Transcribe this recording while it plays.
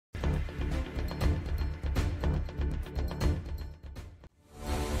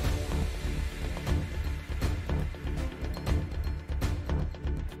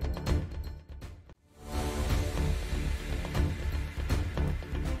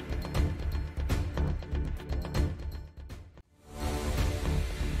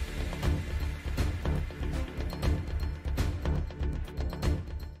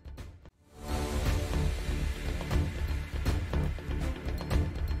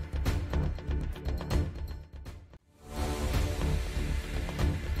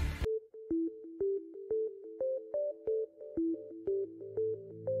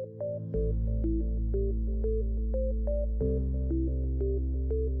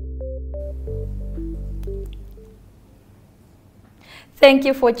Thank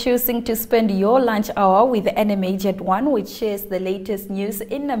you for choosing to spend your lunch hour with NMH at 1, which shares the latest news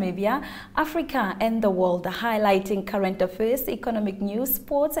in Namibia, Africa and the world, highlighting current affairs, economic news,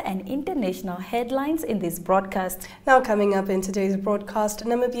 sports and international headlines in this broadcast. Now coming up in today's broadcast,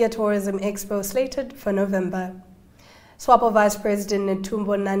 Namibia Tourism Expo slated for November. Swapo Vice President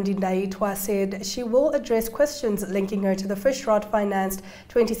Netumbo Nandi-Ndaitwah said she will address questions linking her to the Fishrot-financed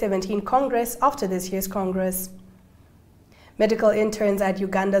 2017 Congress after this year's Congress. Medical interns at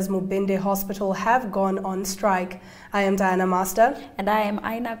Uganda's Mubende hospital have gone on strike. I am Diana Master. And I am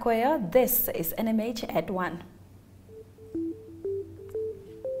Aina Koya. This is NMH at 1.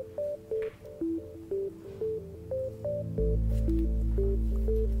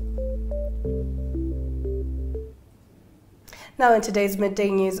 Now in today's midday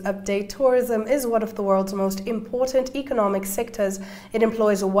news update, tourism is one of the world's most important economic sectors. It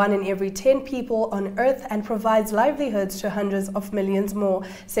employs 1 in every 10 people on Earth and provides livelihoods to hundreds of millions more,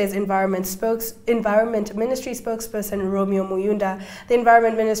 says Environment Ministry spokesperson Romeo Muyunda. The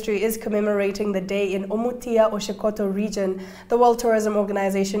Environment Ministry is commemorating the day in Omutia, Oshikoto region. The World Tourism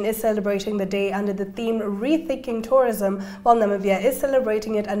Organization is celebrating the day under the theme Rethinking Tourism, while Namibia is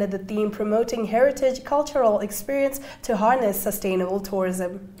celebrating it under the theme Promoting Heritage Cultural Experience to Harness Sustainable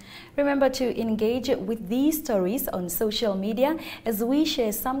Tourism. Remember to engage with these stories on social media as we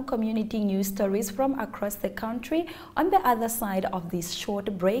share some community news stories from across the country on the other side of this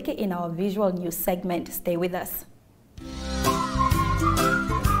short break in our visual news segment. Stay with us.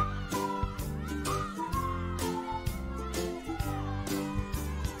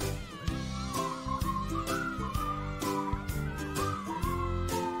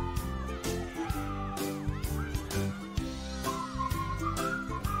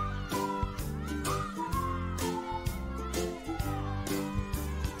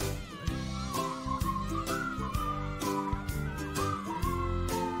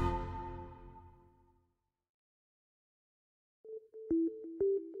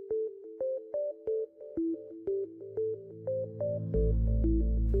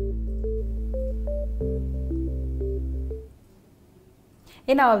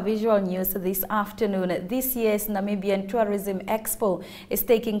 In our visual news this afternoon, this year's Namibian Tourism Expo is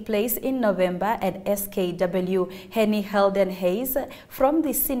taking place in November at SKW. Henny Helden Hayes from the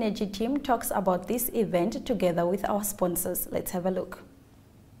Synergy team talks about this event together with our sponsors. Let's have a look.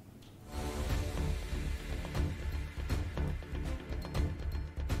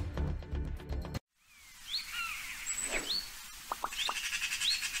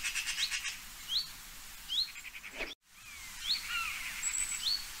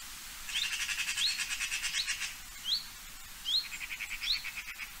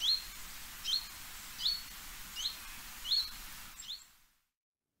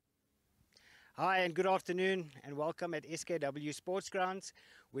 Hi and good afternoon and welcome at SKW Sports Grounds,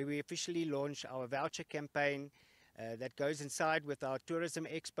 where we officially launch our voucher campaign that goes inside with our Tourism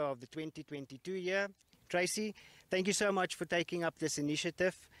Expo of the 2022 year. Tracy, thank you so much for taking up this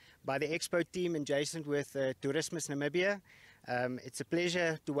initiative by the Expo team adjacent with Tourismus Namibia. It's a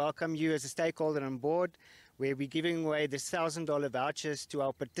pleasure to welcome you as a stakeholder on board, where we're giving away the $1,000 vouchers to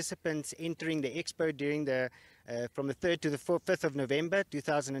our participants entering the Expo during from the 3rd to the 5th of November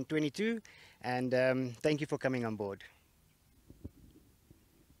 2022, and thank you for coming on board.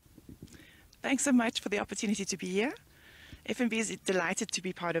 Thanks so much for the opportunity to be here. FNB is delighted to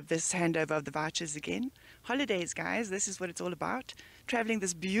be part of this handover of the vouchers again. Holidays, guys, this is what it's all about. Traveling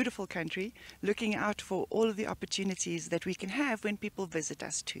this beautiful country, looking out for all of the opportunities that we can have when people visit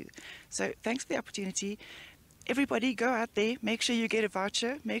us too. So thanks for the opportunity. Everybody go out there, make sure you get a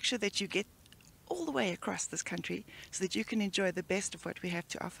voucher, make sure that you get all the way across this country so that you can enjoy the best of what we have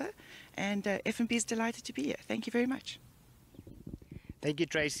to offer. And FNB is delighted to be here. Thank you very much. Thank you,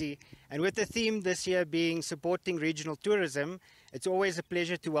 Tracy. And with the theme this year being supporting regional tourism, it's always a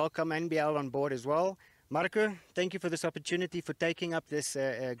pleasure to welcome NBL on board as well. Marco, thank you for this opportunity, for taking up this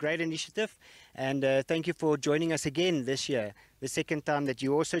great initiative, and thank you for joining us again this year, the second time that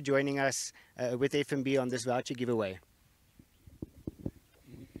you're also joining us with FNB on this voucher giveaway.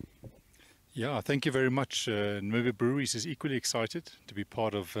 Yeah, thank you very much. Namibia Breweries is equally excited to be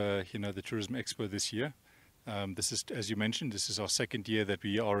part of the Tourism Expo this year. This is, as you mentioned, this is our second year that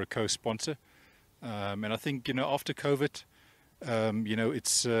we are a co-sponsor, and I think after COVID,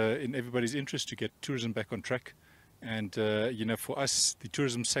 it's in everybody's interest to get tourism back on track, and for us, the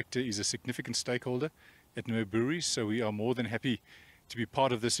tourism sector is a significant stakeholder at Namibia Breweries, so we are more than happy to be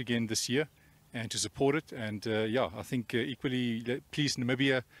part of this again this year and to support it. And I think equally, please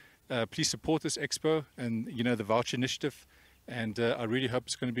Namibia. Please support this expo and the voucher initiative, and I really hope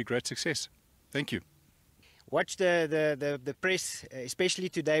it's going to be a great success. Thank you. Watch the press, especially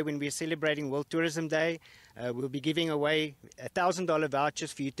today when we're celebrating World Tourism Day. We'll be giving away $1,000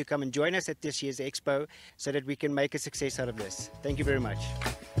 vouchers for you to come and join us at this year's Expo so that we can make a success out of this. Thank you very much.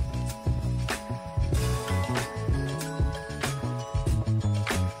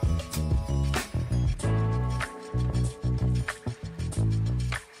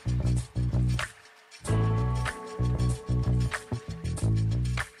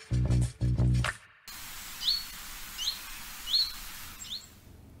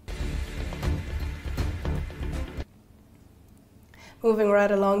 Moving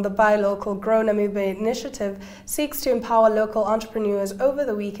right along, the Buy Local, Grow Namibia initiative seeks to empower local entrepreneurs over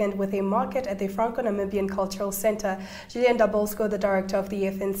the weekend with a market at the Franco-Namibian Cultural Center. Julian Dabolsko, the director of the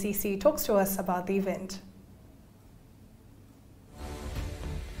FNCC, talks to us about the event.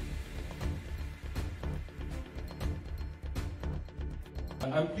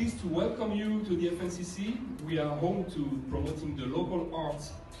 I'm pleased to welcome you to the FNCC. We are home to promoting the local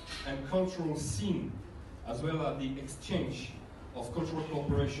arts and cultural scene, as well as the exchange of cultural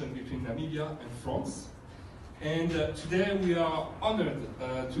cooperation between Namibia and France. And today we are honored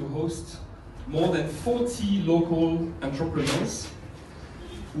to host more than 40 local entrepreneurs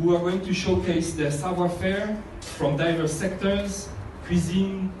who are going to showcase their savoir-faire from diverse sectors: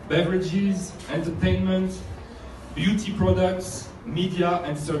 cuisine, beverages, entertainment, beauty products, media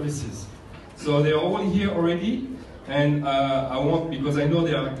and services. So they are all here already, and I want, because I know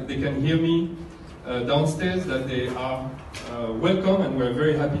they can hear me downstairs, that they are welcome, and we're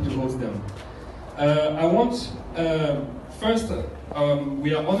very happy to host them. I want, first,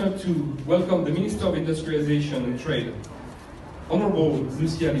 we are honored to welcome the Minister of Industrialization and Trade, Honorable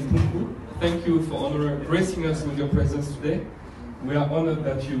Lucia Netumbo. Thank you for gracing us with your presence today. We are honored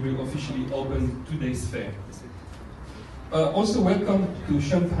that you will officially open today's fair. Also welcome to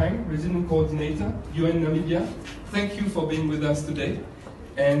Sean Pang, Resident Coordinator, UN Namibia. Thank you for being with us today,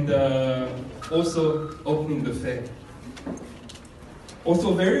 and also opening the fair.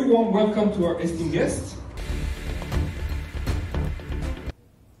 Also, very warm welcome to our esteemed guests.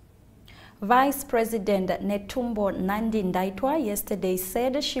 Vice President Netumbo Nandi-Ndaitwah yesterday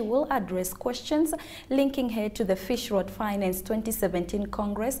said she will address questions linking her to the Fishrot-financed 2017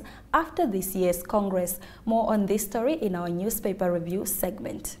 Congress after this year's Congress. More on this story in our newspaper review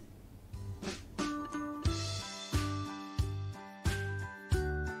segment.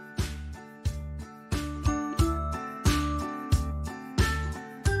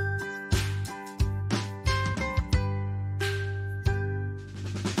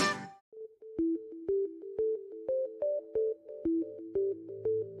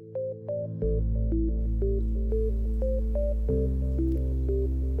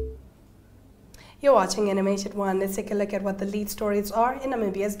 You're watching NMH at 1. Let's take a look at what the lead stories are in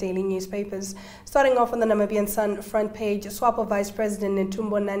Namibia's daily newspapers. Starting off on the Namibian Sun front page, Swapo Vice President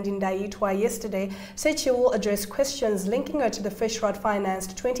Netumbo Nandi-Ndaitwah yesterday said she will address questions linking her to the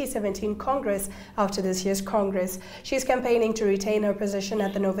Fishrot-financed 2017 Congress after this year's Congress. She's campaigning to retain her position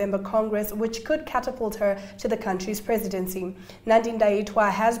at the November Congress, which could catapult her to the country's presidency. Nandi-Ndaitwah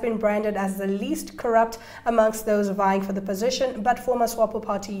has been branded as the least corrupt amongst those vying for the position, but former Swapo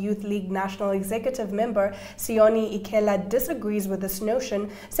Party Youth League National Executive member Sioni Ikela disagrees with this notion,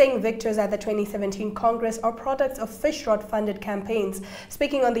 saying victors at the 2017 Congress are products of Fishrot-funded campaigns.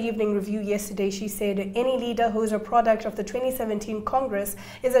 Speaking on the Evening Review yesterday, she said any leader who is a product of the 2017 Congress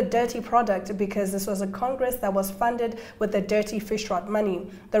is a dirty product because this was a Congress that was funded with the dirty Fishrot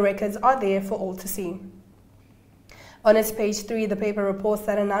money. The records are there for all to see. On its page 3, the paper reports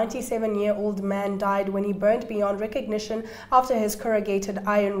that a 97-year-old man died when he burned beyond recognition after his corrugated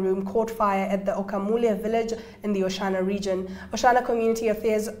iron room caught fire at the Okamule village in the Oshana region. Oshana Community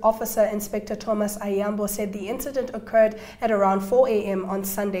Affairs Officer Inspector Thomas Ayambo said the incident occurred at around 4 a.m. on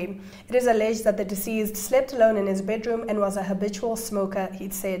Sunday. It is alleged that the deceased slept alone in his bedroom and was a habitual smoker, he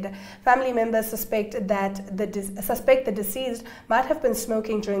said. Family members suspect the deceased might have been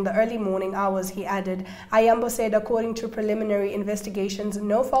smoking during the early morning hours, he added. Ayambo said according to preliminary investigations,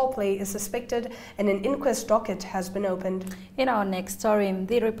 no foul play is suspected and an inquest docket has been opened. In our next story,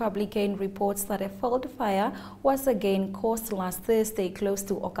 the Republican reports that a failed fire was again caused last Thursday close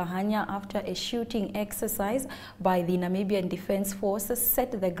to Okahanya after a shooting exercise by the Namibian Defense Forces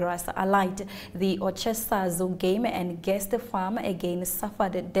set the grass alight. The Ochesazu game and guest farm again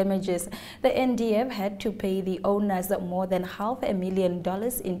suffered damages. The NDF had to pay the owners more than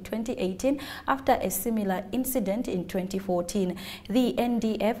 $500,000 in 2018 after a similar incident in in 2014. The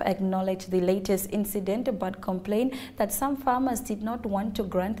NDF acknowledged the latest incident but complained that some farmers did not want to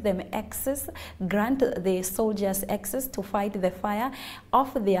grant the soldiers access to fight the fire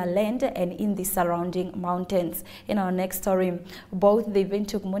off their land and in the surrounding mountains. In our next story, both the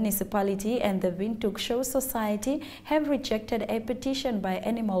Windhoek municipality and the Windhoek Show Society have rejected a petition by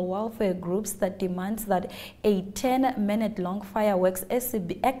animal welfare groups that demands that a 10-minute-long fireworks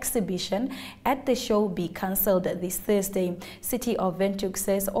exhibition at the show be cancelled this Thursday. City of Windhoek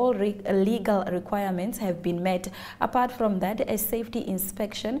says all legal requirements have been met. Apart from that, a safety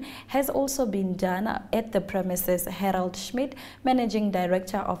inspection has also been done at the premises. Harold Schmidt, managing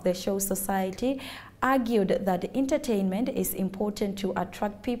director of the Show Society, argued that entertainment is important to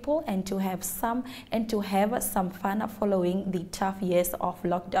attract people and to have some fun following the tough years of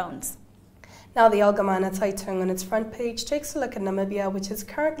lockdowns. Now the Algemene Zeitung on its front page takes a look at Namibia, which is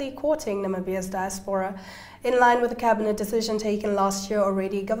currently courting Namibia's diaspora. In line with the cabinet decision taken last year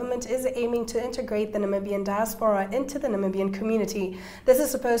already, government is aiming to integrate the Namibian diaspora into the Namibian community. This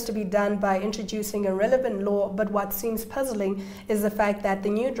is supposed to be done by introducing a relevant law, but what seems puzzling is the fact that the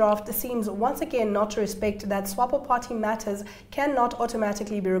new draft seems once again not to respect that Swapo party matters cannot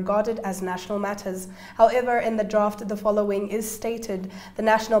automatically be regarded as national matters. However, in the draft, the following is stated: the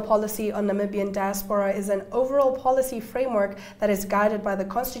national policy on Namibian diaspora is an overall policy framework that is guided by the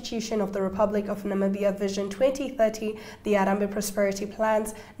Constitution of the Republic of Namibia Vision 2030, the Arambe Prosperity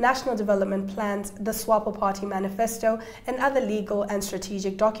Plans, National Development Plans, the Swapo Party Manifesto, and other legal and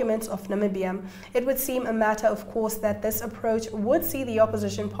strategic documents of Namibia. It would seem a matter of course that this approach would see the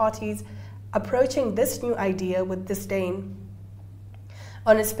opposition parties approaching this new idea with disdain.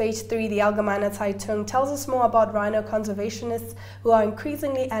 On its page 3, the Algemene Zeitung tells us more about rhino conservationists who are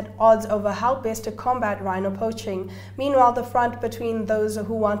increasingly at odds over how best to combat rhino poaching. Meanwhile, the front between those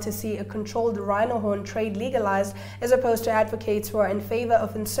who want to see a controlled rhino horn trade legalized as opposed to advocates who are in favor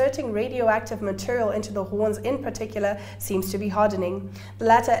of inserting radioactive material into the horns in particular seems to be hardening. The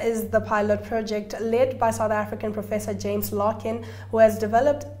latter is the pilot project led by South African Professor James Larkin, who has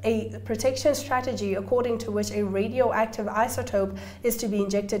developed a protection strategy according to which a radioactive isotope is to be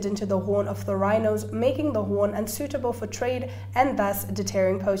injected into the horn of the rhinos, making the horn unsuitable for trade and thus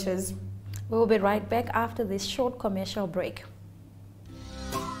deterring poachers. We'll be right back after this short commercial break.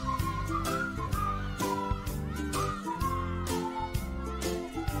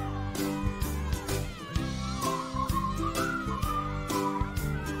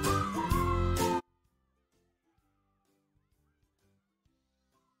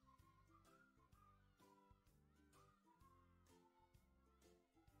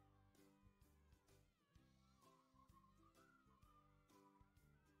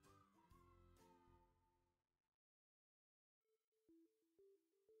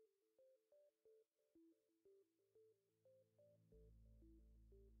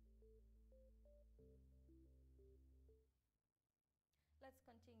 Let's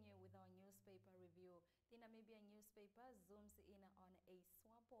continue with our newspaper review. The Namibian newspaper zooms in on a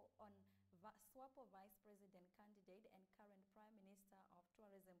Swapo Vice President candidate and current Prime Minister of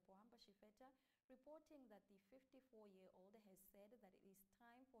Tourism Pohamba Shifeta, reporting that the 54-year-old has said that it is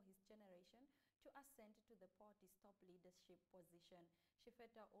time for his generation to ascend to the party's top leadership position.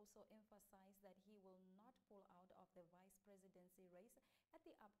 Shifeta also emphasized that he will not pull out of the vice presidency race at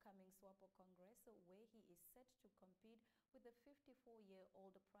the upcoming Swapo Congress, where he is set to compete with the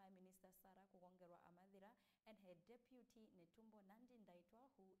 54-year-old Prime Minister Sarah Amadira and her deputy Netumbo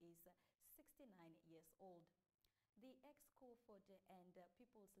Nandi-Ndaitwah, who is 69 years old. The Expo and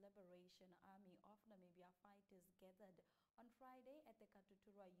People's Liberation Army of Namibia fighters gathered on Friday at the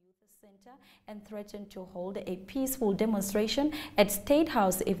Katutura Youth Center and threatened to hold a peaceful demonstration at State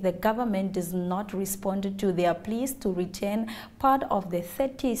House if the government does not respond to their pleas to return part of the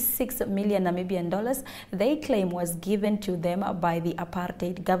 36 million Namibian dollars they claim was given to them by the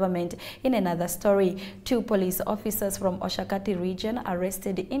apartheid government. In another story, 2 police officers from Oshakati region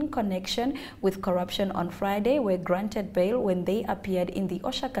arrested in connection with corruption on Friday were granted bail when they appeared in the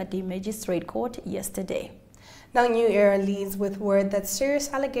Oshakati Magistrate Court yesterday. Now, New Era leads with word that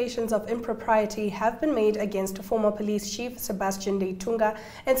serious allegations of impropriety have been made against former police chief Sebastian Ntunga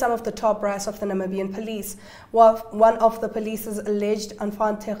and some of the top brass of the Namibian police. One of the police's alleged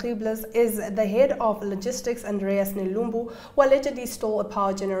enfants terribles is the head of logistics, Andreas Nelumbu, who allegedly stole a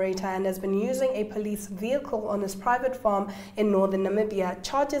power generator and has been using a police vehicle on his private farm in northern Namibia,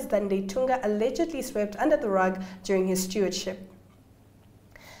 charges that Ntunga allegedly swept under the rug during his stewardship.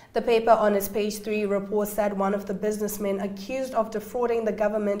 The paper on its page 3 reports that one of the businessmen accused of defrauding the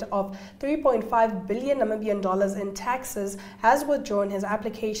government of 3.5 billion Namibian dollars in taxes has withdrawn his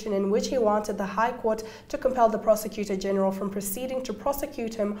application, in which he wanted the High Court to compel the Prosecutor General from proceeding to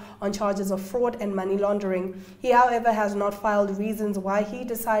prosecute him on charges of fraud and money laundering. He, however, has not filed reasons why he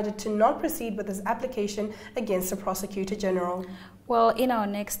decided to not proceed with his application against the Prosecutor General. Well, in our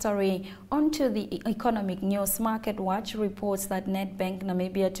next story, onto the economic news, Market Watch reports that Nedbank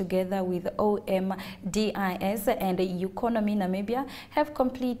Namibia, together with OMDIS and Economy Namibia, have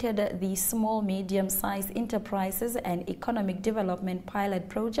completed the Small Medium-Sized Enterprises and Economic Development Pilot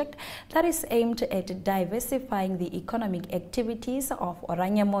Project that is aimed at diversifying the economic activities of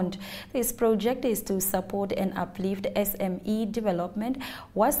Oranjemund. This project is to support and uplift SME development,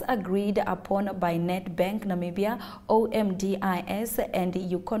 was agreed upon by Nedbank Namibia, OMDIS and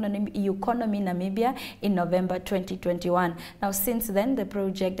Economy Namibia in November 2021. Now, since then, the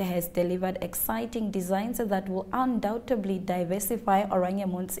project has delivered exciting designs that will undoubtedly diversify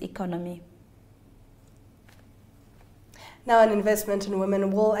Oranjemund's economy. Now, an investment in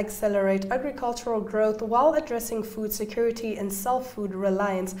women will accelerate agricultural growth while addressing food security and self-food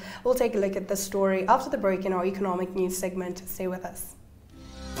reliance. We'll take a look at this story after the break in our economic news segment. Stay with us.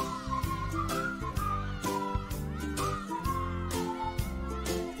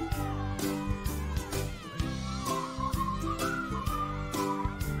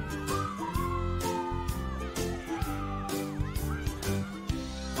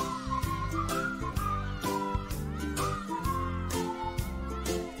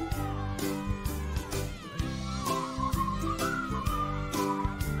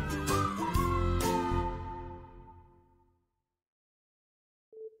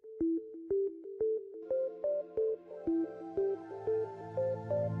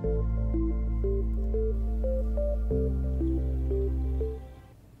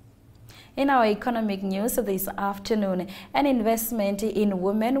 In our economic news this afternoon, an investment in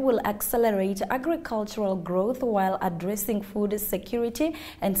women will accelerate agricultural growth while addressing food security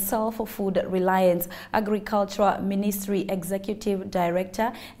and self-food reliance. Agriculture Ministry Executive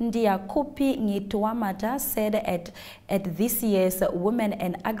Director Ndiakupi Ngitwamata said at this year's Women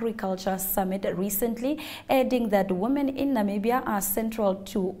and Agriculture Summit recently, adding that women in Namibia are central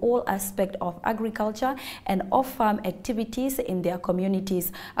to all aspects of agriculture and off-farm activities in their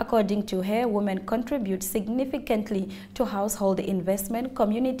communities. According to her, women contribute significantly to household investment,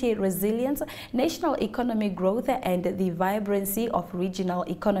 community resilience, national economic growth, and the vibrancy of regional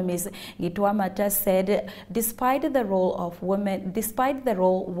economies. Ngitwamata said, despite the role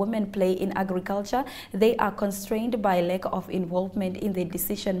women play in agriculture, they are constrained by lack of involvement in the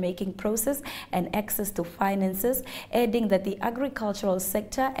decision-making process and access to finances, adding that the agricultural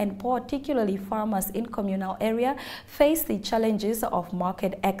sector, and particularly farmers in communal area, face the challenges of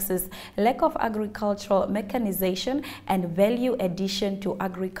market access, lack of agricultural mechanization, and value addition to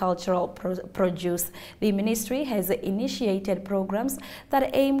agricultural produce. The ministry has initiated programs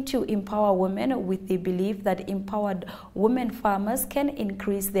that aim to empower women with the belief that empowered women farmers can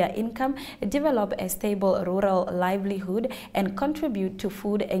increase their income, develop a stable rural livelihood, and contribute to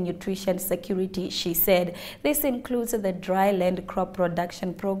food and nutrition security, she said. This includes the dry land crop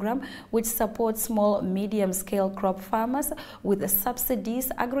production program, which supports small, medium-scale crop farmers with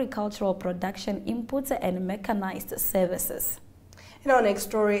subsidies, agricultural production inputs, and mechanized services. In our next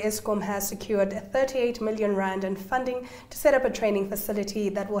story, Eskom has secured 38 million rand in funding to set up a training facility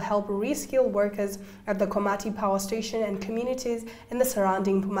that will help reskill workers at the Komati power station and communities in the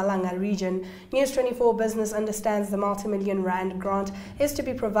surrounding Mpumalanga region. News 24 Business understands the multi-million rand grant is to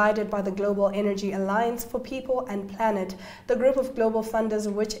be provided by the Global Energy Alliance for People and Planet, the group of global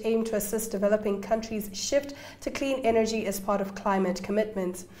funders which aim to assist developing countries shift to clean energy as part of climate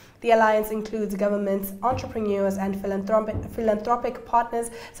commitments. The alliance includes governments, entrepreneurs, and philanthropic partners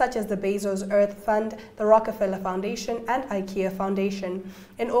such as the Bezos Earth Fund, the Rockefeller Foundation, and IKEA Foundation.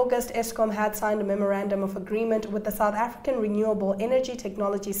 In August, Eskom had signed a memorandum of agreement with the South African Renewable Energy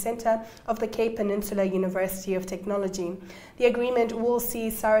Technology Center of the Cape Peninsula University of Technology. The agreement will see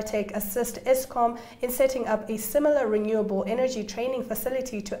Saratech assist Eskom in setting up a similar renewable energy training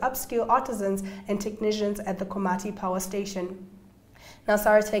facility to upskill artisans and technicians at the Komati power station. Now,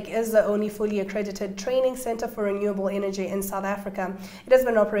 Saratech is the only fully accredited training center for renewable energy in South Africa. It has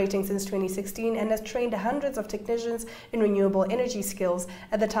been operating since 2016 and has trained hundreds of technicians in renewable energy skills.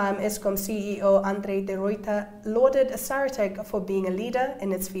 At the time, Eskom CEO Andre de Ruyter lauded Saratech for being a leader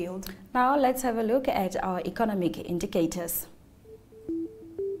in its field. Now, let's have a look at our economic indicators.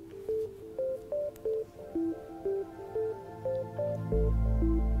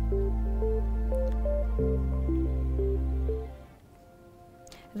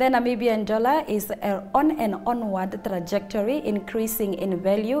 The Namibian dollar is on an onward trajectory, increasing in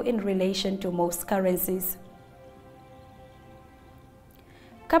value in relation to most currencies.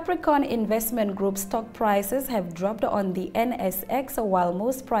 Capricorn Investment Group stock prices have dropped on the NSX while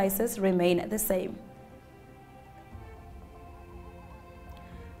most prices remain the same.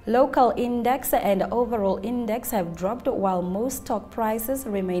 Local index and overall index have dropped while most stock prices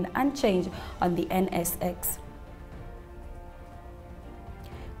remain unchanged on the NSX.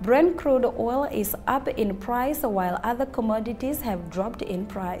 Brent crude oil is up in price while other commodities have dropped in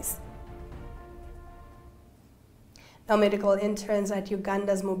price. Now, medical interns at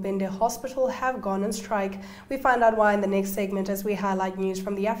Uganda's Mubende hospital have gone on strike. We find out why in the next segment as we highlight news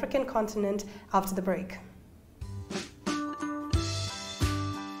from the African continent after the break.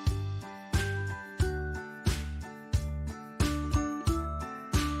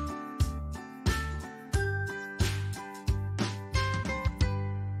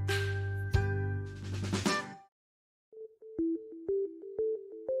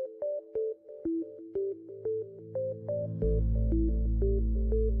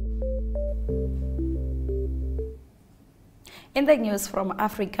 In the news from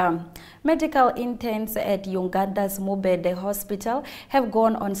Africa, medical interns at Uganda's Mubende hospital have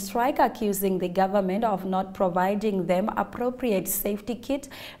gone on strike accusing the government of not providing them appropriate safety kit,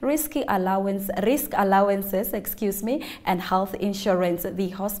 risk allowances, and health insurance. The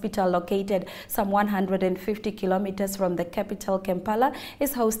hospital, located some 150 kilometers from the capital Kampala,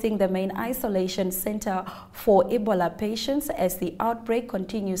 is hosting the main isolation center for Ebola patients as the outbreak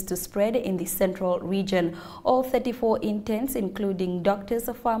continues to spread in the central region. All 34 interns, including doctors,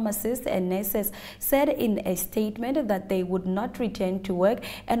 pharmacists, and nurses, said in a statement that they would not return to work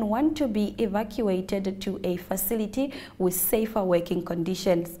and want to be evacuated to a facility with safer working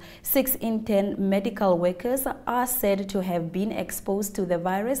conditions. 6 intern medical workers are said to have been exposed to the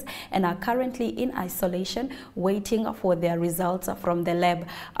virus and are currently in isolation, waiting for their results from the lab.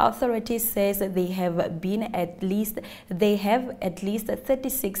 Authorities says they have at least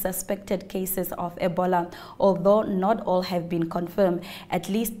 36 suspected cases of Ebola, although not all have been confirmed. At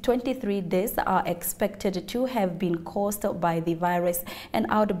least 23 deaths are expected to have been caused by the virus. An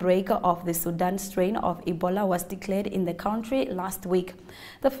outbreak of the Sudan strain of Ebola was declared in the country last week.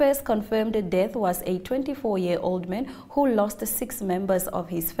 The first confirmed death was a 24-year-old man who lost 6 members of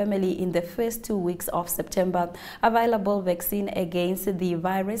his family in the first 2 weeks of September. Available vaccine against the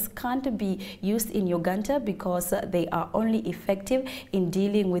virus can't be used in Uganda because they are only effective in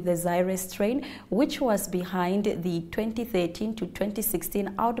dealing with the Zaire strain, which was behind the 2013 to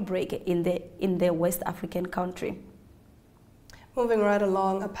 2016 outbreak in the West African country. Moving right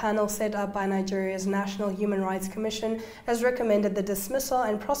along, a panel set up by Nigeria's National Human Rights Commission has recommended the dismissal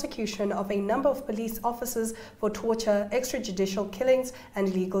and prosecution of a number of police officers for torture, extrajudicial killings, and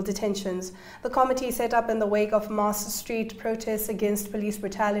illegal detentions. The committee, set up in the wake of mass street protests against police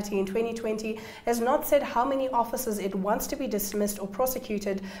brutality in 2020, has not said how many officers it wants to be dismissed or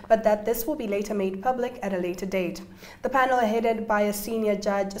prosecuted, but that this will be later made public at a later date. The panel, headed by a senior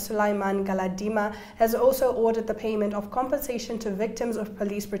judge, Sulaiman Galadima, has also ordered the payment of compensation to victims of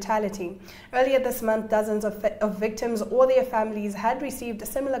police brutality. Earlier this month, dozens of victims or their families had received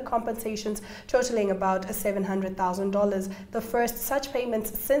similar compensations totaling about $700,000, the first such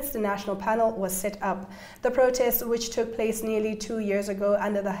payments since the national panel was set up. The protests, which took place nearly 2 years ago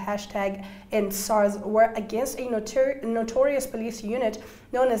under the hashtag #EndSARS, were against a notorious police unit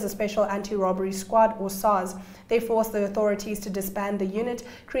known as the Special Anti-Robbery Squad, or SARS. They forced the authorities to disband the unit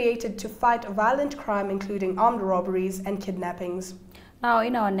created to fight violent crime, including armed robberies and kidnappings. Now,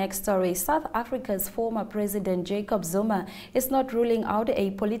 in our next story, South Africa's former President Jacob Zuma is not ruling out a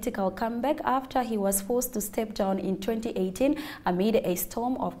political comeback after he was forced to step down in 2018 amid a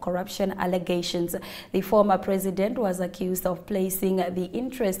storm of corruption allegations. The former president was accused of placing the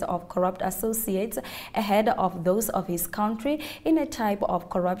interests of corrupt associates ahead of those of his country in a type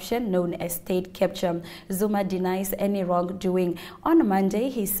of corruption known as state capture. Zuma denies any wrongdoing. On Monday,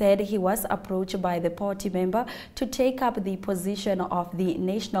 he said he was approached by the party member to take up the position of the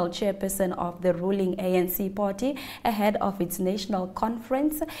national chairperson of the ruling ANC party ahead of its national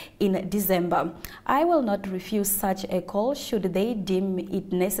conference in December. I will not refuse such a call should they deem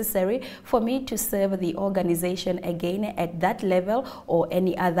it necessary for me to serve the organization again at that level or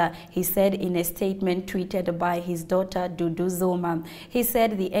any other, he said in a statement tweeted by his daughter Dudu Zuma. He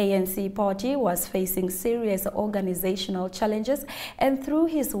said the ANC party was facing serious organizational challenges and threw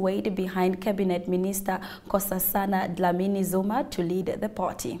his weight behind Cabinet Minister Nkosazana Dlamini Zuma to lead the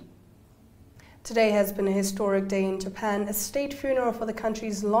party. Today has been a historic day in Japan, a state funeral for the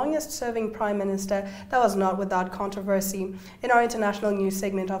country's longest-serving prime minister that was not without controversy. In our international news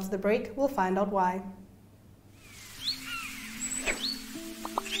segment after the break, we'll find out why.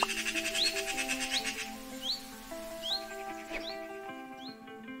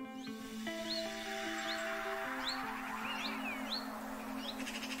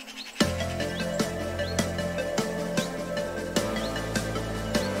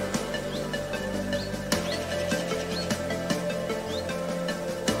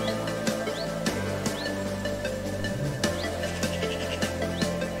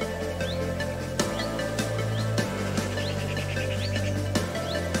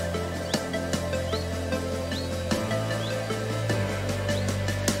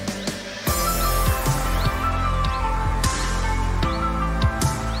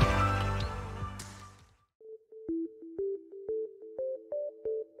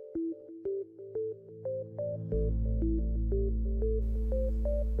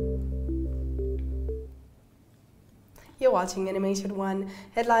 You're watching NMH at 1.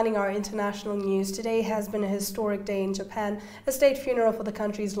 Headlining our international news, today has been a historic day in Japan, a state funeral for the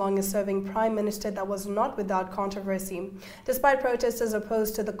country's longest-serving prime minister that was not without controversy. Despite protesters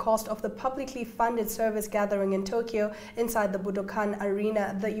opposed to the cost of the publicly funded service gathering in Tokyo inside the Budokan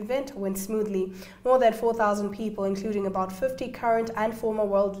Arena, the event went smoothly. More than 4,000 people, including about 50 current and former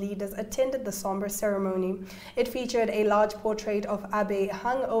world leaders, attended the somber ceremony. It featured a large portrait of Abe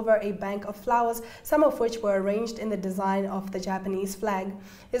hung over a bank of flowers, some of which were arranged in the design of the Japanese flag.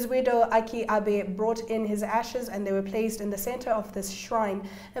 His widow Aki Abe brought in his ashes and they were placed in the center of this shrine.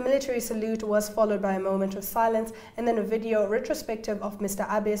 A military salute was followed by a moment of silence and then a video retrospective of Mr.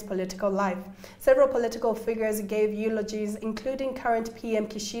 Abe's political life. Several political figures gave eulogies, including current PM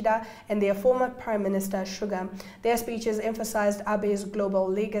Kishida and their former Prime Minister Suga. Their speeches emphasized Abe's global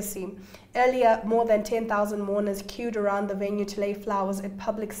legacy. Earlier, more than 10,000 mourners queued around the venue to lay flowers at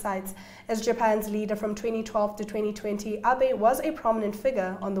public sites. As Japan's leader from 2012 to 2020, Abe was a prominent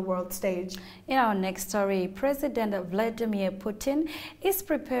figure on the world stage. In our next story, President Vladimir Putin is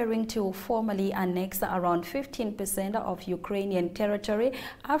preparing to formally annex around 15% of Ukrainian territory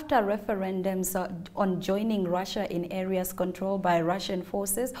after referendums on joining Russia in areas controlled by Russian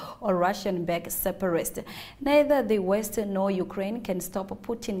forces or Russian-backed separatists. Neither the West nor Ukraine can stop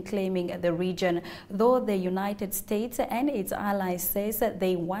Putin claiming the region, though the United States and its allies says that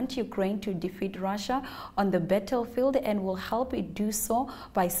they want Ukraine to defeat Russia on the battlefield and will help it do so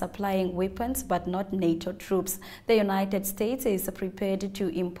by supplying weapons but not NATO troops. The United States is prepared to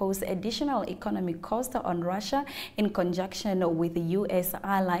impose additional economic costs on Russia in conjunction with the U.S.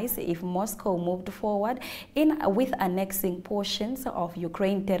 allies if Moscow moved forward with annexing portions of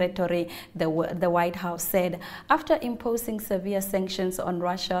Ukraine territory, the White House said. After imposing severe sanctions on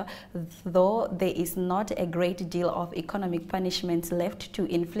Russia, though there is not a great deal of economic punishments left to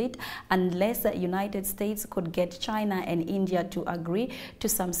inflict unless the United States could get China and India to agree to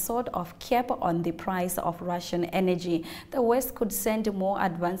some sort of cap on the price of Russian energy. The West could send more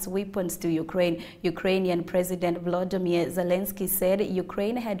advanced weapons to Ukraine. Ukrainian President Volodymyr Zelensky said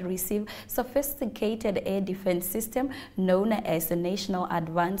Ukraine had received sophisticated air defense system known as the National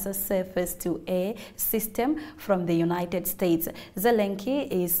Advanced Surface-to-Air System from the United States.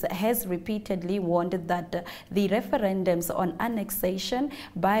 Zelensky has repeatedly warned that the referendums on annexation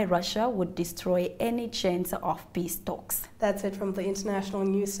by Russia would destroy any chance of peace talks. That's it from the international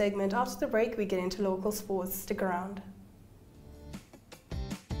news segment. After the break, we get into local sports. Stick around.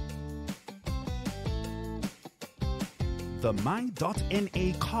 The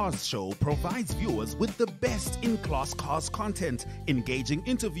My.NA Cars Show provides viewers with the best in-class cars content, engaging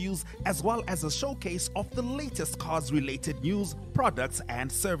interviews, as well as a showcase of the latest cars-related news, products,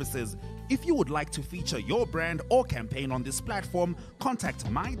 and services. If you would like to feature your brand or campaign on this platform, contact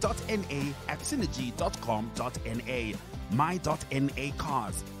My.NA at synergy.com.na. My.NA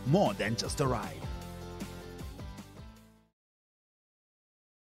Cars, more than just a ride.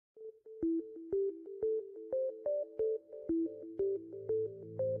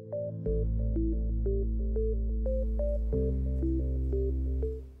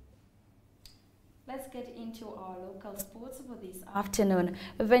 Let's get into our local sports for this afternoon.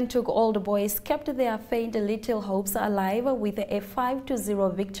 Windhoek Old Boys kept their faint little hopes alive with a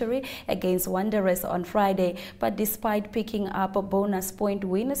 5-0 victory against Wanderers on Friday. But despite picking up a bonus point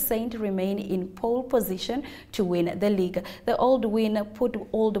win, Saint remain in pole position to win the league. The Old win put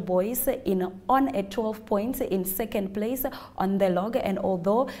Old Boys on a 12 points in second place on the log, and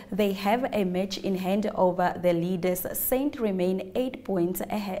although they have a match in hand over the leaders, Saint remain 8 points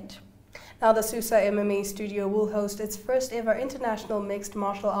ahead. Now, the Susa MMA studio will host its first ever international mixed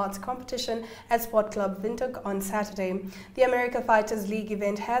martial arts competition at Sport Club Windhoek on Saturday. The America Fighters League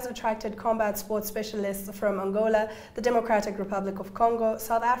event has attracted combat sports specialists from Angola, the Democratic Republic of Congo,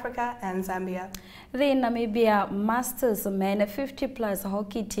 South Africa and Zambia. The Namibia Masters Men 50+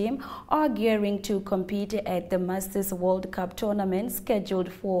 hockey team are gearing to compete at the Masters World Cup tournament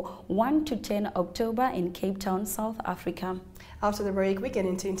scheduled for 1 to 10 October in Cape Town, South Africa. After the break, we get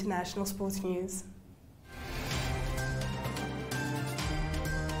into international sports news.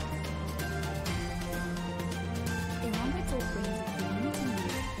 Iranga Talk brings you community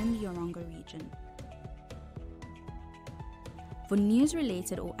news in the Oranga region. For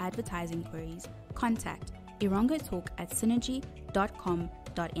news-related or advertising queries, contact Iranga Talk at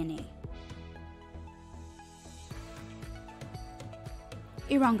synergy.com.na.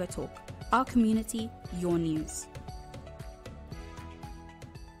 Iranga Talk, our community, your news.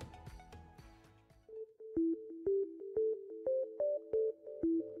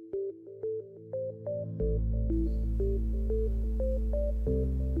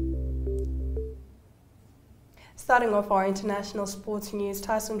 Starting off our international sports news,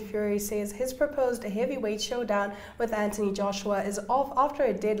 Tyson Fury says his proposed heavyweight showdown with Anthony Joshua is off after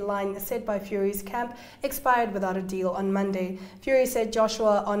a deadline set by Fury's camp expired without a deal on Monday. Fury said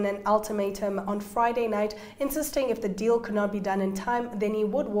Joshua on an ultimatum on Friday night, insisting if the deal could not be done in time, then he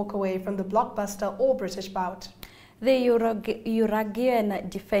would walk away from the blockbuster all-British bout. The Uruguayan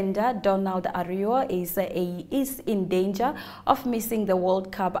defender Donald Arroyo is in danger of missing the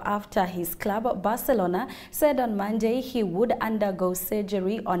World Cup after his club Barcelona said on Monday he would undergo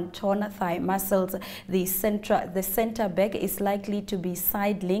surgery on torn thigh muscles. The centre back is likely to be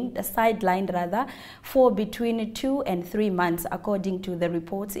sidelined for between 2 and 3 months, according to the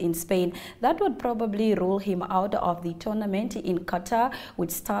reports in Spain. That would probably rule him out of the tournament in Qatar, which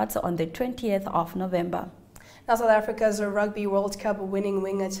starts on the 20th of November. Now, South Africa's Rugby World Cup winning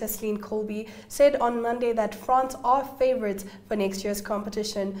winger Cheslin Kolbe said on Monday that France are favourites for next year's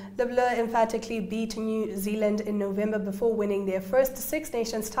competition. The Bleu emphatically beat New Zealand in November before winning their first Six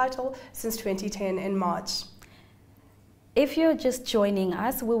Nations title since 2010 in March. If you're just joining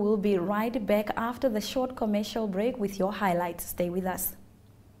us, we will be right back after the short commercial break with your highlights. Stay with us.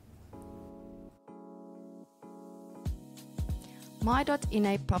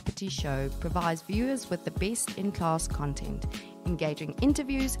 My.NA Property Show provides viewers with the best in-class content, engaging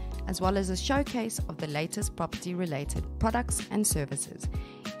interviews, as well as a showcase of the latest property-related products and services.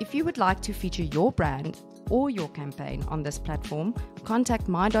 If you would like to feature your brand or your campaign on this platform, contact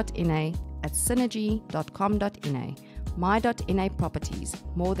My.NA at synergy.com.na. My.NA Properties,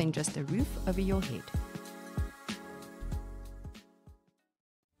 more than just a roof over your head.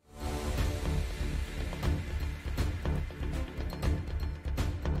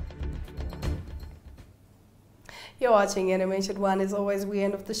 You're watching NMH at 1. As always, we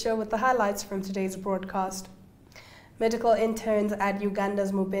end off the show with the highlights from today's broadcast. Medical interns at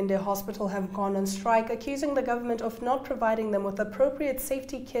Uganda's Mubende hospital have gone on strike, accusing the government of not providing them with appropriate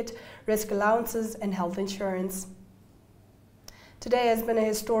safety kit, risk allowances and health insurance. Today has been a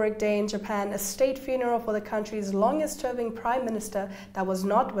historic day in Japan, a state funeral for the country's longest-serving prime minister that was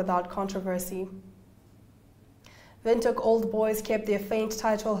not without controversy. Windhoek Old Boys kept their faint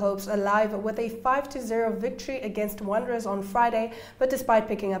title hopes alive with a 5-0 victory against Wanderers on Friday, but despite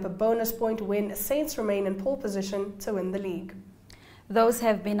picking up a bonus point win, Saints remain in pole position to win the league. Those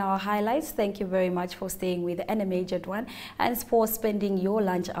have been our highlights. Thank you very much for staying with NMH at 1 and for spending your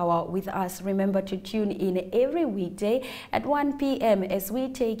lunch hour with us. Remember to tune in every weekday at 1 p.m. as we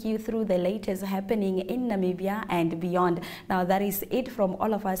take you through the latest happening in Namibia and beyond. Now, that is it from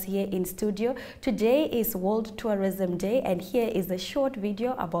all of us here in studio. Today is World Tourism Day, and here is a short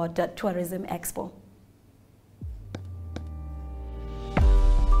video about the Tourism Expo.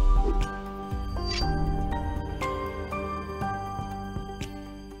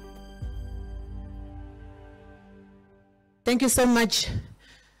 Thank you so much.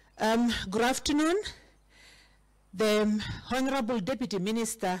 Good afternoon. The Honorable Deputy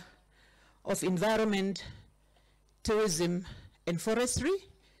Minister of Environment, Tourism and Forestry,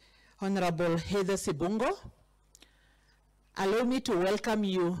 Honorable Heather Sibungo, allow me to welcome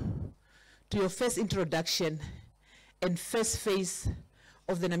you to your first introduction and first phase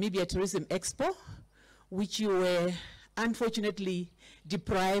of the Namibia Tourism Expo, which you were unfortunately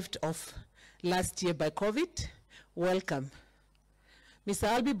deprived of last year by COVID. Welcome. Mr.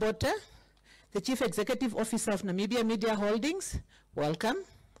 Albi Botha, the Chief Executive Officer of Namibia Media Holdings, welcome.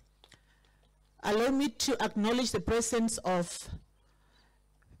 Allow me to acknowledge the presence of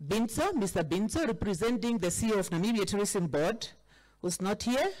Binzo, Mr. Binzo, representing the CEO of Namibia Tourism Board, who's not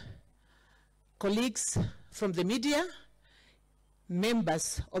here. colleagues from the media,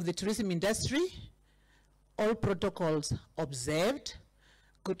 members of the tourism industry, all protocols observed.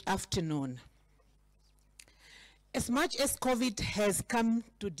 Good afternoon. As much as COVID has come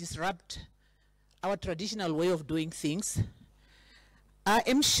to disrupt our traditional way of doing things, I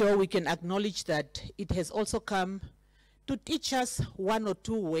am sure we can acknowledge that it has also come to teach us one or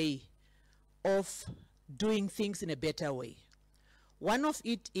two ways of doing things in a better way. One of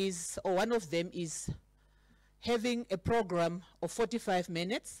them is having a program of 45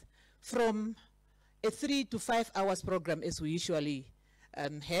 minutes from a 3 to 5 hours program as we usually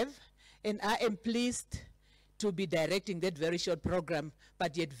have. And I am pleased to be directing that very short program,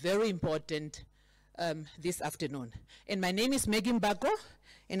 but yet very important this afternoon. And my name is Maggie Mbako,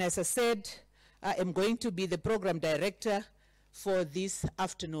 and as I said, I am going to be the program director for this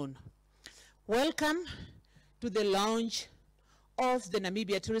afternoon. Welcome to the launch of the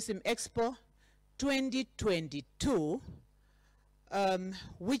Namibia Tourism Expo 2022,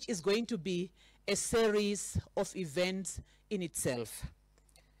 which is going to be a series of events in itself.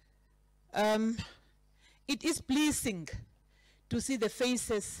 It is pleasing to see the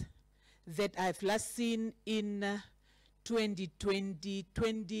faces that I've last seen in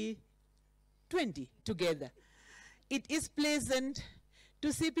 2020 together. It is pleasant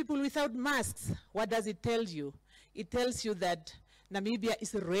to see people without masks. What does it tell you? It tells you that Namibia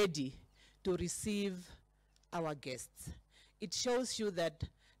is ready to receive our guests. It shows you that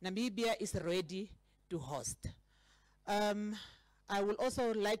Namibia is ready to host. I would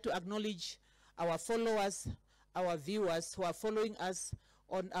also like to acknowledge our followers, our viewers who are following us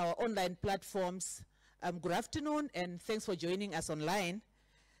on our online platforms. Good afternoon and thanks for joining us online.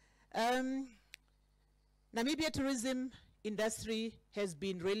 Namibia tourism industry has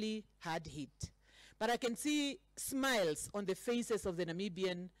been really hard hit, but I can see smiles on the faces of the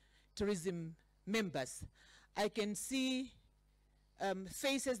Namibian tourism members. I can see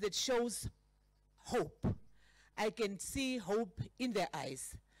faces that shows hope. I can see hope in their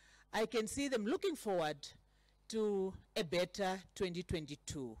eyes. I can see them looking forward to a better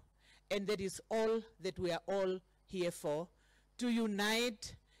 2022. And that is all that we are all here for, to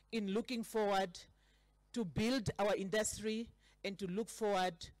unite in looking forward to build our industry and to look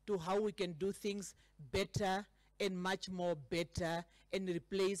forward to how we can do things better and much more better and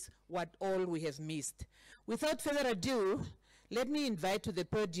replace what all we have missed. Without further ado, let me invite to the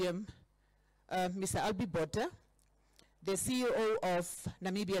podium Mr. Albi Botha, the CEO of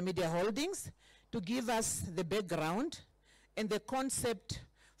Namibia Media Holdings, to give us the background and the concept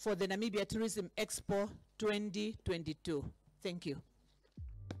for the Namibia Tourism Expo 2022. Thank you.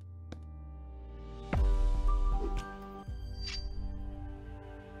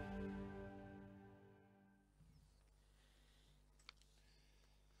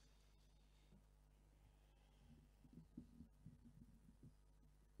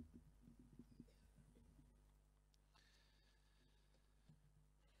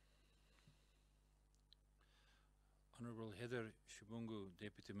 Honourable Heather Shibungu,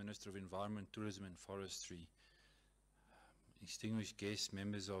 Deputy Minister of Environment, Tourism and Forestry, distinguished guests,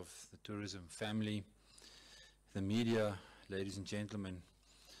 members of the tourism family, the media, ladies and gentlemen.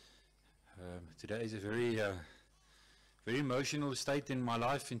 Today is a very emotional state in my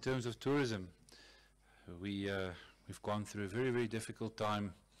life in terms of tourism. We've gone through a very, very difficult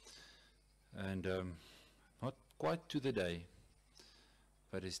time, and not quite to the day,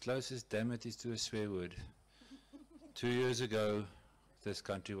 but as close as damn it is to a swear word. 2 years ago, this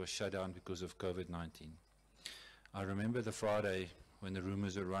country was shut down because of COVID-19. I remember the Friday when the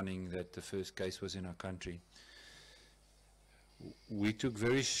rumors were running that the first case was in our country. We took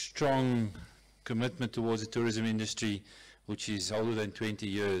very strong commitment towards the tourism industry, which is older than 20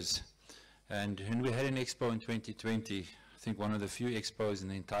 years. And when we had an expo in 2020, I think one of the few expos in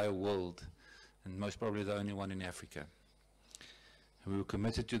the entire world, and most probably the only one in Africa. And we were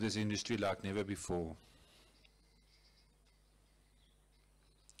committed to this industry like never before.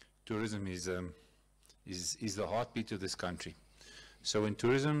 Tourism is the heartbeat of this country. So when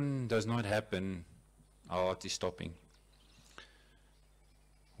tourism does not happen, our heart is stopping.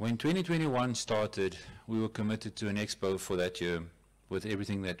 When 2021 started, we were committed to an expo for that year with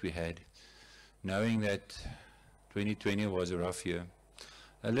everything that we had, knowing that 2020 was a rough year.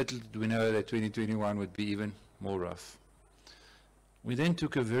 A little did we know that 2021 would be even more rough. We then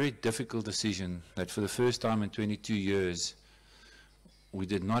took a very difficult decision that for the first time in 22 years, we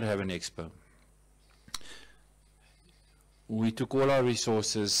did not have an expo. We took all our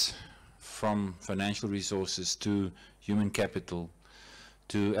resources, from financial resources to human capital,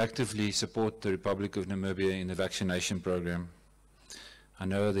 to actively support the Republic of Namibia in the vaccination program. I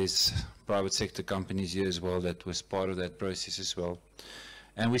know there's private sector companies here as well that was part of that process as well.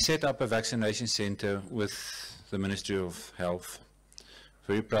 And we set up a vaccination center with the Ministry of Health.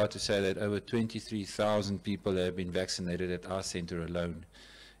 Very proud to say that over 23,000 people have been vaccinated at our center alone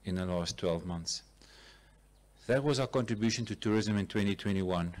in the last 12 months. That was our contribution to tourism in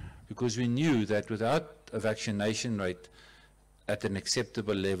 2021, because we knew that without a vaccination rate at an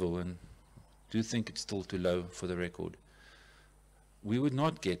acceptable level, and I do think it's still too low for the record, we would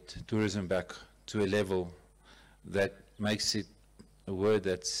not get tourism back to a level that makes it a word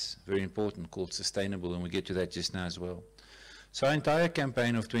that's very important, called sustainable, and we get to that just now as well. So our entire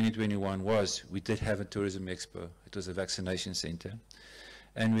campaign of 2021 was, we did have a tourism expo. It was a vaccination center,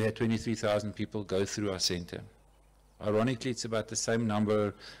 and we had 23,000 people go through our center. Ironically, it's about the same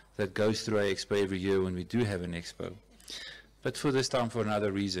number that goes through our expo every year when we do have an expo, but for this time for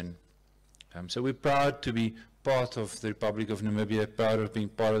another reason. So we're proud to be part of the Republic of Namibia, proud of being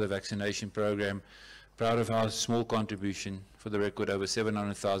part of the vaccination program, proud of our small contribution. For the record, over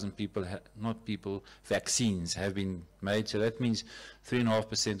 700,000 people, vaccines have been made. So that means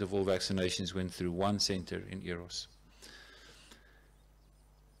 3.5% of all vaccinations went through one center in Eros.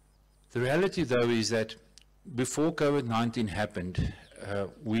 The reality, though, is that before COVID-19 happened,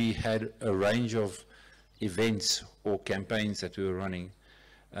 we had a range of events or campaigns that we were running.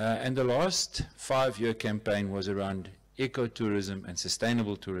 And the last 5-year campaign was around ecotourism and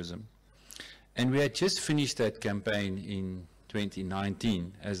sustainable tourism. And we had just finished that campaign in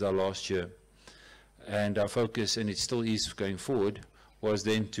 2019 as our last year. And our focus, and it still is going forward, was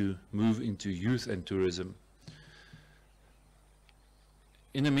then to move into youth and tourism.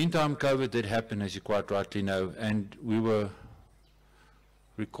 In the meantime, COVID did happen, as you quite rightly know, and we were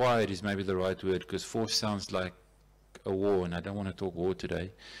required, is maybe the right word, because force sounds like a war, and I don't want to talk war today.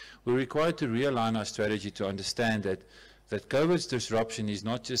 We're required to realign our strategy to understand that COVID's disruption is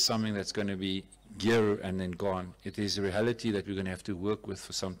not just something that's going to be here and then gone. It is a reality that we're going to have to work with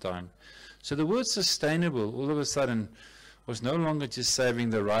for some time. So the word sustainable all of a sudden was no longer just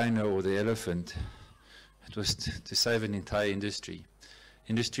saving the rhino or the elephant. It was to save an entire industry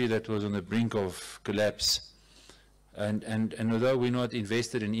that was on the brink of collapse. And although we're not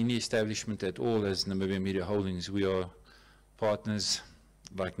invested in any establishment at all as Namibia Media Holdings, we are partners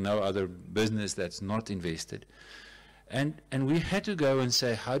like no other business that's not invested. And we had to go and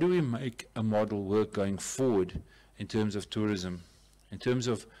say, how do we make a model work going forward in terms of tourism, in terms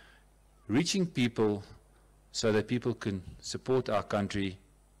of reaching people so that people can support our country,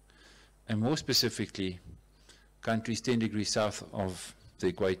 and more specifically, countries 10 degrees south of the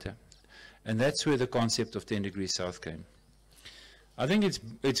equator. And that's where the concept of 10 degrees south came. I think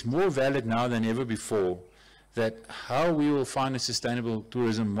it's more valid now than ever before that how we will find a sustainable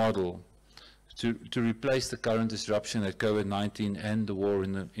tourism model to replace the current disruption that COVID-19 and the war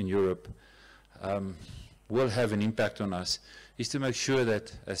in Europe will have an impact on us, is to make sure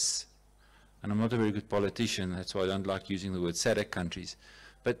that and I'm not a very good politician, that's why I don't like using the word SADC countries,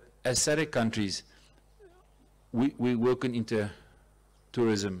 but as SADC countries, we work in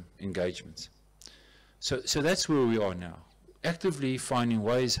inter-tourism engagements. So that's where we are now, actively finding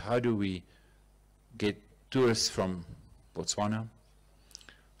ways, how do we get tourists from Botswana,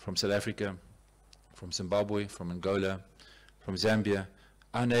 from South Africa, from Zimbabwe, from Angola, from Zambia,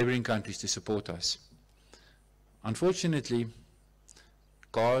 our neighboring countries to support us. Unfortunately,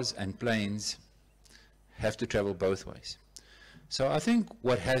 cars and planes have to travel both ways. So I think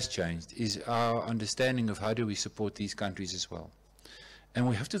what has changed is our understanding of how do we support these countries as well. And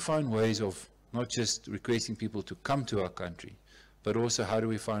we have to find ways of not just requesting people to come to our country, but also how do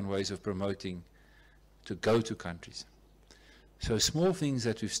we find ways of promoting to go to countries. So small things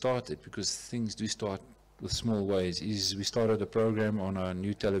that we've started, because things do start with small ways, is we started a program on our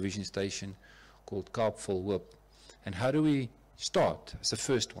new television station called Kaap Vol Hoop. And how do we start, as the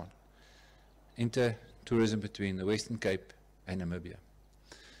first one, inter-tourism between the Western Cape and Namibia.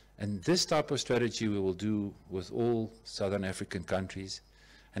 And this type of strategy we will do with all Southern African countries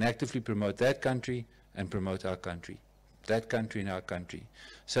and actively promote that country and promote our country, that country and our country,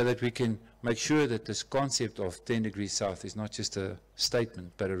 so that we can make sure that this concept of 10 degrees south is not just a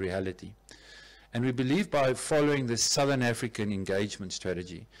statement but a reality. And we believe by following this Southern African engagement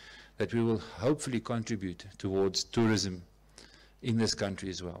strategy that we will hopefully contribute towards tourism in this country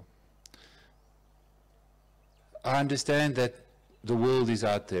as well. I understand that the world is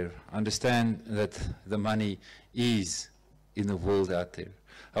out there. I understand that the money is in the world out there.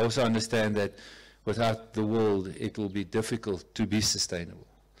 I also understand that without the world it will be difficult to be sustainable,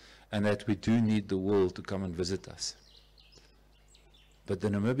 and that we do need the world to come and visit us. But the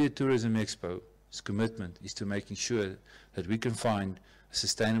Namibia Tourism Expo commitment is to making sure that we can find a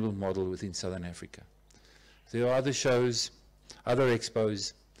sustainable model within Southern Africa. There are other shows, other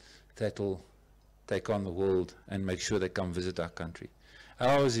expos that will take on the world and make sure they come visit our country.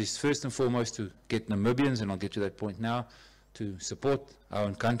 Ours is first and foremost to get Namibians, and I'll get to that point now, to support our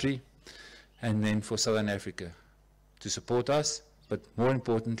own country, and then for Southern Africa to support us, but more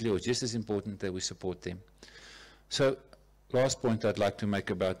importantly, or just as important, that we support them. So, last point I'd like to make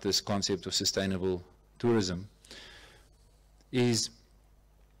about this concept of sustainable tourism is,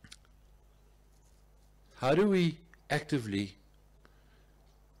 how do we actively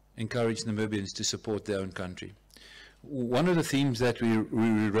encourage Namibians to support their own country? One of the themes that we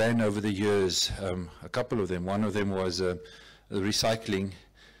ran over the years, a couple of them, one of them was recycling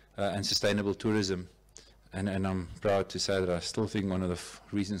and sustainable tourism. And I'm proud to say that I still think one of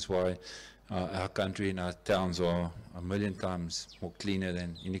the reasons why our country and our towns are 1,000,000 times more cleaner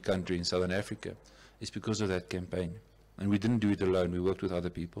than any country in Southern Africa is because of that campaign. And we didn't do it alone, we worked with other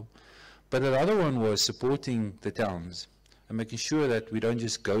people. But the other one was supporting the towns and making sure that we don't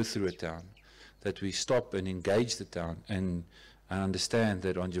just go through a town, that we stop and engage the town and understand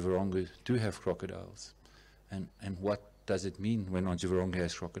that Onjevarongo do have crocodiles. And what does it mean when Onjevarongo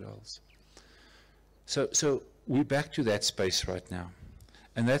has crocodiles? So we're back to that space right now.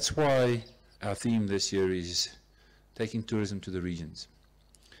 And that's why our theme this year is taking tourism to the regions.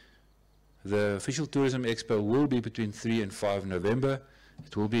 The official Tourism Expo will be between 3 and 5 November.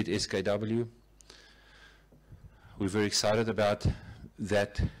 It will be at SKW. We're very excited about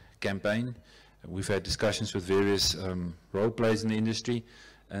that campaign. We've had discussions with various role players in the industry,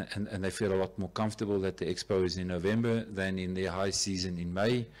 and they feel a lot more comfortable that the Expo is in November than in their high season in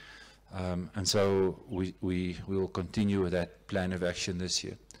May. And so we will continue with that plan of action this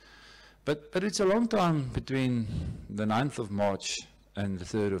year. But it's a long time between the 9th of March and the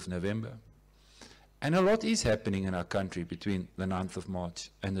 3rd of November. And a lot is happening in our country between the 9th of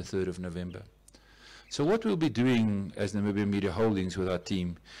March and the 3rd of November. So what we'll be doing as Namibia Media Holdings with our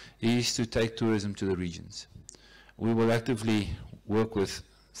team is to take tourism to the regions. We will actively work with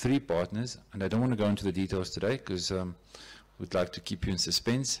 3 partners, and I don't want to go into the details today because we'd like to keep you in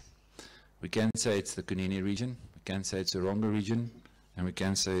suspense. We can say it's the Kunene region, we can say it's the Ronga region, and we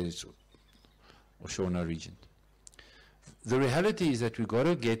can say it's Oshona region. The reality is that we've got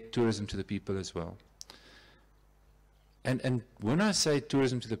to get tourism to the people as well. And when I say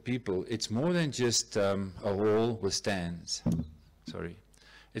tourism to the people, it's more than just a hall with stands. Sorry.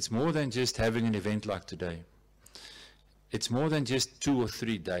 It's more than just having an event like today. It's more than just 2 or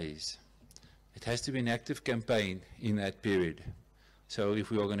 3 days. It has to be an active campaign in that period. So if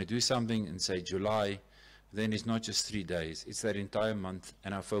we are going to do something in, say, July, then it's not just 3 days. It's that entire month,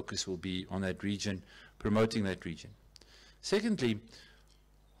 and our focus will be on that region, promoting that region. Secondly,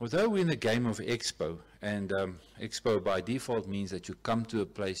 although we're in the game of Expo, and Expo by default means that you come to a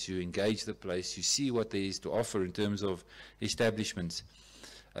place, you engage the place, you see what there is to offer in terms of establishments.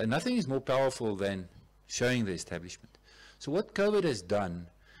 Nothing is more powerful than showing the establishment. So what COVID has done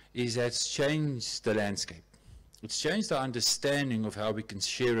is it's changed the landscape. It's changed our understanding of how we can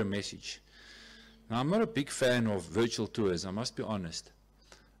share a message. Now, I'm not a big fan of virtual tours, I must be honest.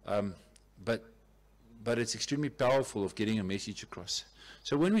 But it's extremely powerful of getting a message across.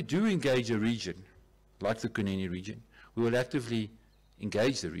 So when we do engage a region, like the Kunene region, we will actively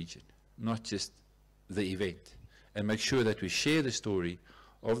engage the region, not just the event, and make sure that we share the story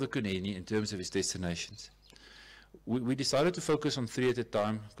of the Kunene in terms of its destinations. We decided to focus on 3 at a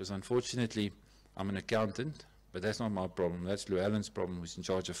time, because unfortunately, I'm an accountant, but that's not my problem. That's Lou Allen's problem, who's in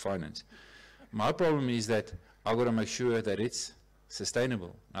charge of finance. My problem is that I've got to make sure that it's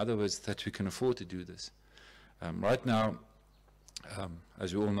sustainable. In other words, that we can afford to do this. Right now,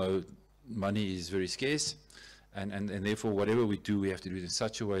 as we all know, money is very scarce, and therefore whatever we do, we have to do it in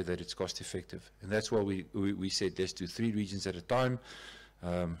such a way that it's cost effective. And that's why we said let's do 3 regions at a time.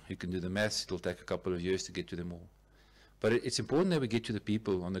 You can do the maths, it'll take a couple of years to get to them all. But it's important that we get to the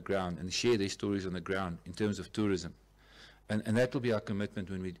people on the ground and share their stories on the ground in terms of tourism. And that will be our commitment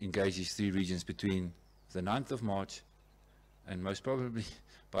when we engage these 3 regions between the 9th of March and most probably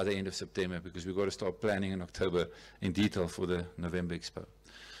by the end of September, because we've got to start planning in October in detail for the November Expo.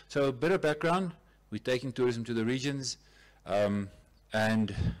 So a bit of background, we're taking tourism to the regions,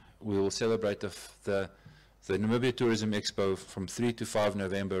 and we will celebrate the Namibia Tourism Expo from 3 to 5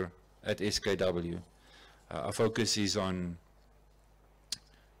 November at SKW. Our focus is on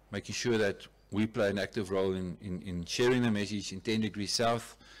making sure that we play an active role in sharing the message in 10 degrees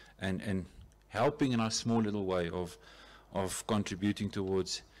south and helping in our small little way of contributing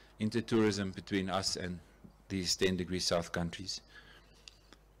towards intertourism between us and these 10 degrees south countries.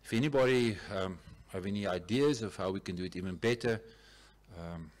 if anybody have any ideas of how we can do it even better,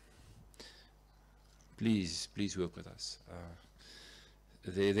 please work with us.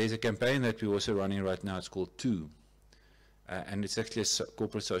 There's a campaign that we're also running right now. It's called 2, and it's actually a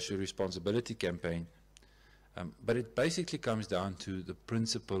corporate social responsibility campaign. But it basically comes down to the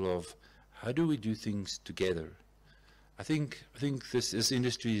principle of how do we do things together. I think this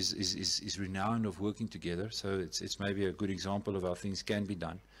industry is renowned of working together, so it's maybe a good example of how things can be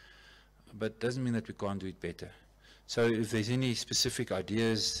done. But it doesn't mean that we can't do it better. So if there's any specific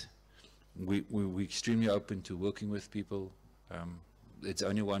ideas, we're extremely open to working with people. It's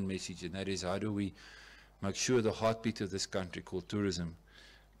only one message, and that is how do we make sure the heartbeat of this country called tourism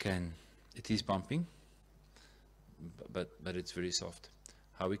it is bumping, but it's very soft.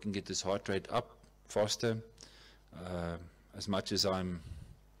 How we can get this heart rate up faster. As much as I'm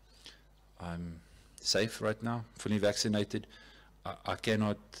safe right now, fully vaccinated, I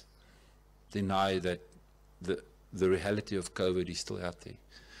cannot deny that the reality of COVID is still out there,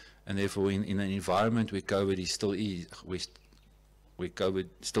 and therefore in an environment where COVID is still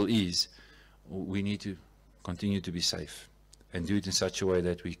we need to continue to be safe and do it in such a way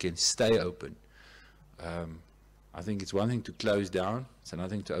that we can stay open. I think it's one thing to close down, it's another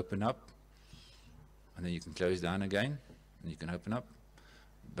thing to open up, and then you can close down again, and you can open up,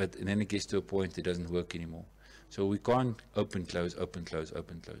 but then it gets to a point it doesn't work anymore. So we can't open, close, open, close,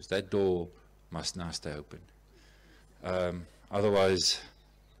 open, close. That door must now stay open. Otherwise,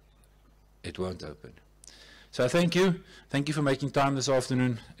 it won't open. So thank you for making time this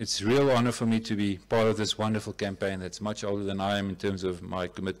afternoon. It's a real honor for me to be part of this wonderful campaign that's much older than I am in terms of my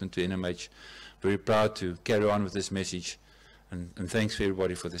commitment to NMH. Very proud to carry on with this message, and thanks for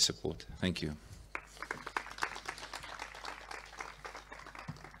everybody for the support. Thank you.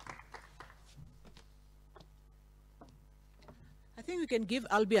 I think we can give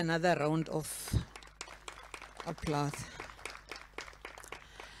Albie another round of applause.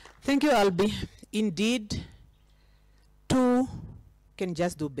 Thank you, Albie. Indeed, 2 can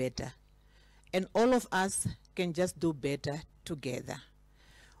just do better, and all of us can just do better together.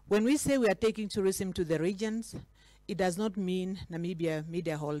 When we say we are taking tourism to the regions, it does not mean Namibia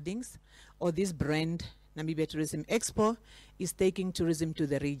Media Holdings or this brand, Namibia Tourism Expo, is taking tourism to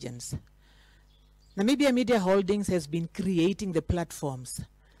the regions. Namibia Media Holdings has been creating the platform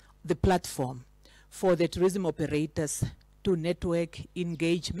for the tourism operators to network,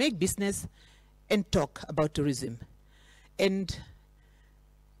 engage, make business, and talk about tourism. And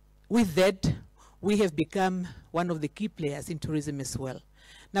with that, we have become one of the key players in tourism as well.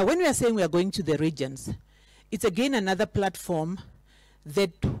 Now, when we are saying we are going to the regions, it's again another platform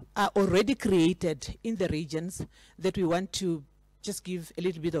that are already created in the regions that we want to just give a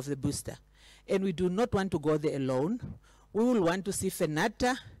little bit of the booster. And we do not want to go there alone. We will want to see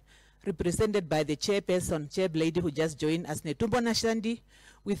FENATA, represented by the chairperson, chair lady who just joined us, Netumbo Nandi-Ndaitwah,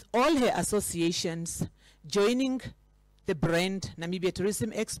 with all her associations joining the brand Namibia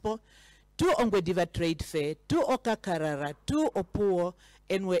Tourism Expo, to Ongwediva Trade Fair, to Okakarara, to Opuo,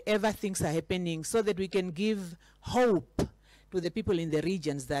 and wherever things are happening, so that we can give hope to the people in the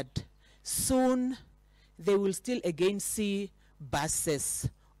regions that soon they will still again see buses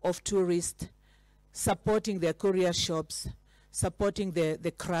of tourists supporting their courier shops, supporting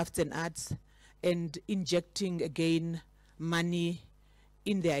the crafts and arts, and injecting again money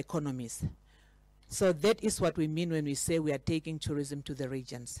in their economies. So that is what we mean when we say we are taking tourism to the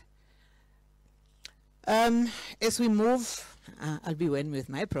regions. As we move, I'll be one with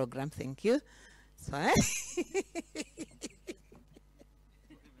my program, thank you. Sorry.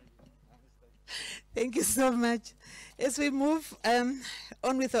 Thank you so much. As we move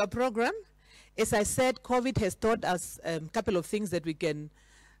on with our program, as I said, COVID has taught us a couple of things that we can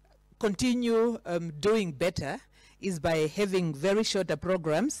continue doing better is by having very shorter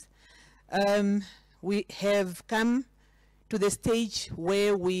programs. We have come to the stage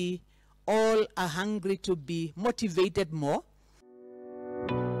where we all are hungry to be motivated more